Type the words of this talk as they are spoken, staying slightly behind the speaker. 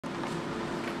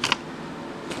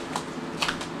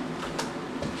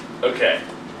Okay,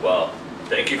 well,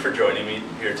 thank you for joining me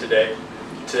here today.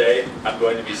 Today, I'm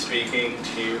going to be speaking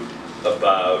to you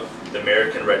about the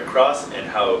American Red Cross and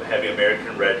how having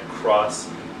American Red Cross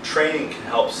training can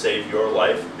help save your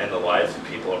life and the lives of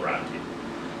people around you.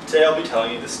 Today, I'll be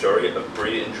telling you the story of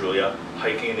Bree and Julia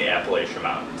hiking in the Appalachian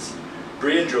Mountains.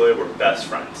 Bree and Julia were best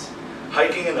friends.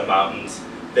 Hiking in the mountains,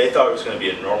 they thought it was going to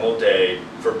be a normal day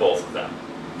for both of them.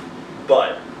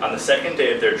 But on the second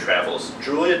day of their travels,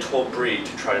 Julia told Bree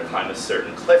to try to climb a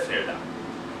certain cliff near them.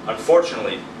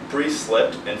 Unfortunately, Bree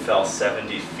slipped and fell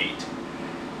 70 feet.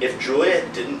 If Julia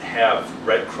didn't have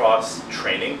Red Cross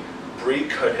training, Bree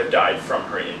could have died from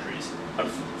her injuries.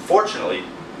 Unfortunately,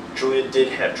 Julia did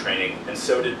have training, and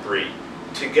so did Bree.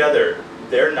 Together,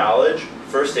 their knowledge,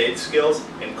 first aid skills,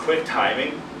 and quick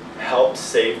timing helped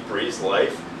save Bree's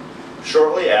life.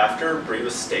 Shortly after Bree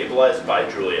was stabilized by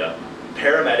Julia,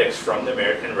 paramedics from the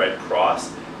American Red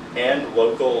Cross and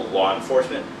local law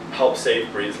enforcement helped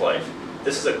save Bree's life.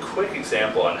 This is a quick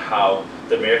example on how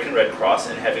the American Red Cross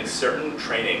and having certain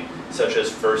training such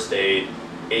as first aid,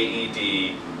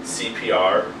 AED,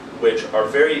 CPR, which are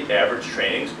very average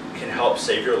trainings, can help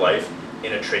save your life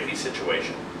in a tricky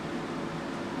situation.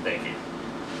 Thank you.